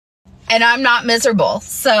and I'm not miserable.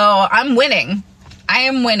 So I'm winning. I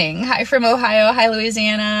am winning. Hi from Ohio. Hi,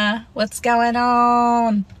 Louisiana. What's going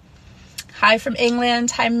on? Hi from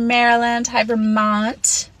England. Hi, Maryland. Hi,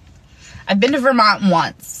 Vermont. I've been to Vermont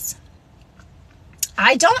once.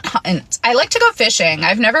 I don't hunt. I like to go fishing.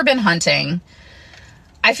 I've never been hunting.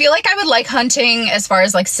 I feel like I would like hunting as far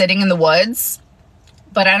as like sitting in the woods,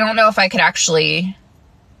 but I don't know if I could actually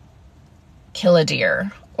kill a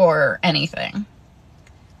deer or anything.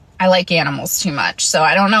 I like animals too much, so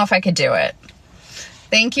I don't know if I could do it.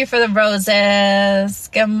 Thank you for the roses.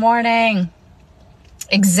 Good morning.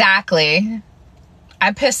 Exactly.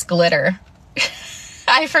 I piss glitter.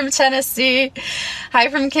 Hi from Tennessee. Hi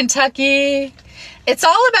from Kentucky. It's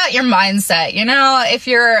all about your mindset, you know? If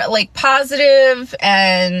you're like positive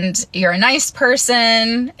and you're a nice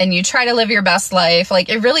person and you try to live your best life, like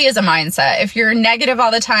it really is a mindset. If you're negative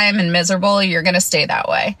all the time and miserable, you're going to stay that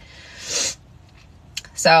way.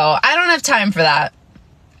 So I don't have time for that.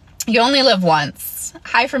 You only live once.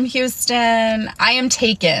 Hi from Houston. I am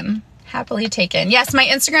taken. Happily taken. Yes, my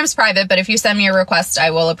Instagram's private, but if you send me a request,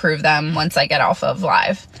 I will approve them once I get off of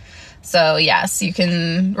live. So yes, you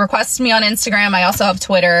can request me on Instagram. I also have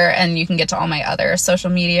Twitter, and you can get to all my other social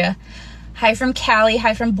media. Hi from Cali.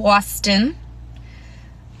 Hi from Boston.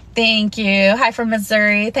 Thank you. Hi from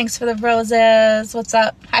Missouri. Thanks for the roses. What's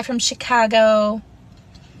up? Hi from Chicago.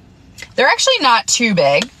 They're actually not too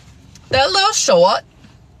big. They're a little short.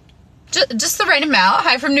 Just the right amount.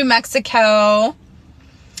 Hi from New Mexico.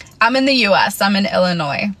 I'm in the U.S. I'm in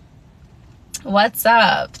Illinois. What's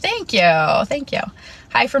up? Thank you. Thank you.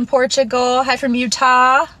 Hi from Portugal. Hi from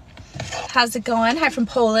Utah. How's it going? Hi from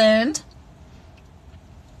Poland.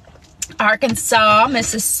 Arkansas,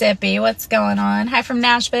 Mississippi. What's going on? Hi from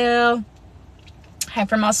Nashville. Hi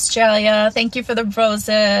from Australia. Thank you for the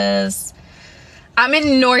roses. I'm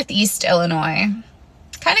in Northeast Illinois.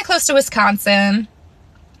 Kind of close to Wisconsin.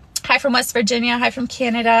 Hi from West Virginia. Hi from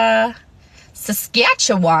Canada.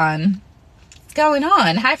 Saskatchewan. What's going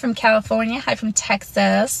on? Hi from California. Hi from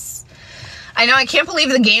Texas. I know, I can't believe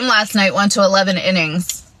the game last night went to 11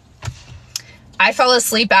 innings. I fell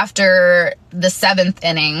asleep after the 7th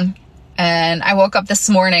inning, and I woke up this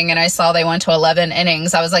morning and I saw they went to 11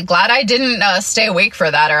 innings. I was like, glad I didn't stay awake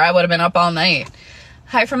for that, or I would have been up all night.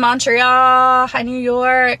 Hi from Montreal. Hi, New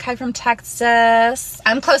York. Hi from Texas.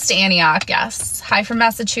 I'm close to Antioch, yes. Hi from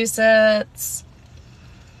Massachusetts.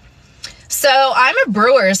 So I'm a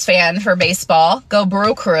Brewers fan for baseball. Go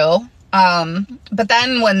Brew Crew. But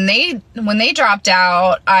then when they dropped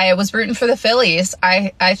out, I was rooting for the Phillies.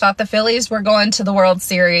 I thought the Phillies were going to the World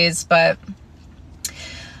Series, but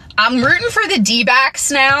I'm rooting for the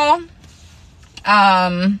D-backs now.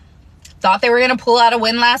 Thought they were going to pull out a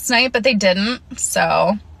win last night, but they didn't.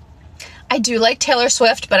 So I do like Taylor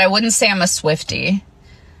Swift, but I wouldn't say I'm a Swiftie.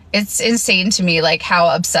 It's insane to me, like, how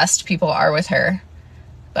obsessed people are with her.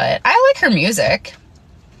 But I like her music.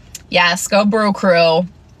 Yes, go Brew Crew.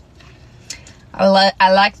 I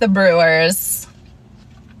like the Brewers.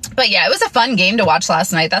 But yeah, it was a fun game to watch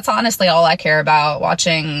last night. That's honestly all I care about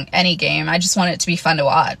watching any game. I just want it to be fun to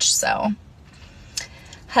watch, so.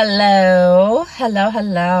 Hello. Hello,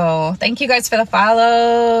 hello. Thank you guys for the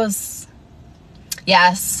follows.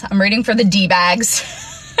 Yes, I'm rooting for the D-bags.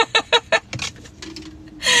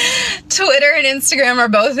 Twitter and Instagram are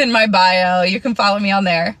both in my bio. You can follow me on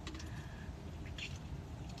there.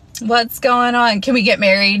 What's going on? Can we get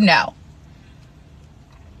married? No.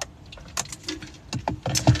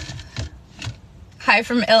 Hi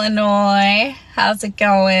from Illinois. How's it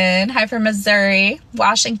going? Hi from Missouri.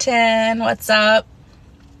 Washington. What's up?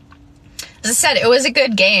 As I said, it was a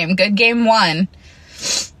good game. Good game won.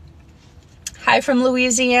 Hi from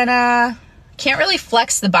Louisiana. Can't really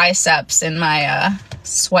flex the biceps in my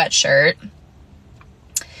sweatshirt.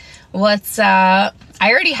 What's up?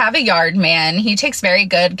 I already have a yard man. He takes very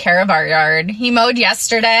good care of our yard. He mowed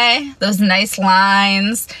yesterday. Those nice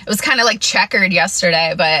lines. It was kind of like checkered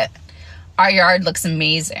yesterday, but our yard looks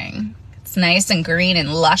amazing. It's nice and green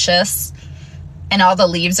and luscious. And all the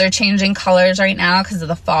leaves are changing colors right now because of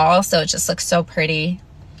the fall, so it just looks so pretty.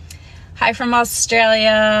 Hi from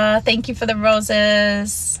Australia. Thank you for the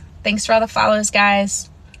roses. Thanks for all the follows, guys.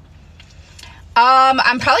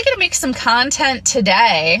 I'm probably going to make some content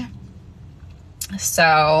today,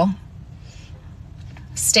 so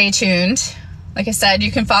stay tuned. Like I said,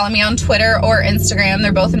 you can follow me on Twitter or Instagram.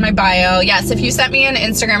 They're both in my bio. Yes, if you sent me an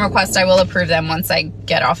Instagram request, I will approve them once I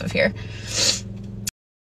get off of here.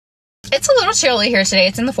 It's a little chilly here today.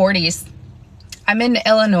 It's in the 40s. I'm in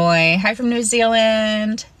Illinois. Hi from New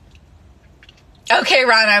Zealand. Okay,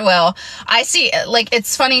 Ron, I will. I see, like,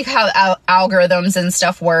 it's funny how algorithms and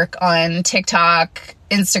stuff work on TikTok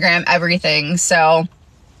Instagram, everything. So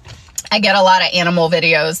I get a lot of animal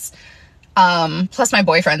videos. Plus my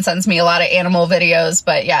boyfriend sends me a lot of animal videos,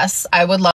 but yes, I would love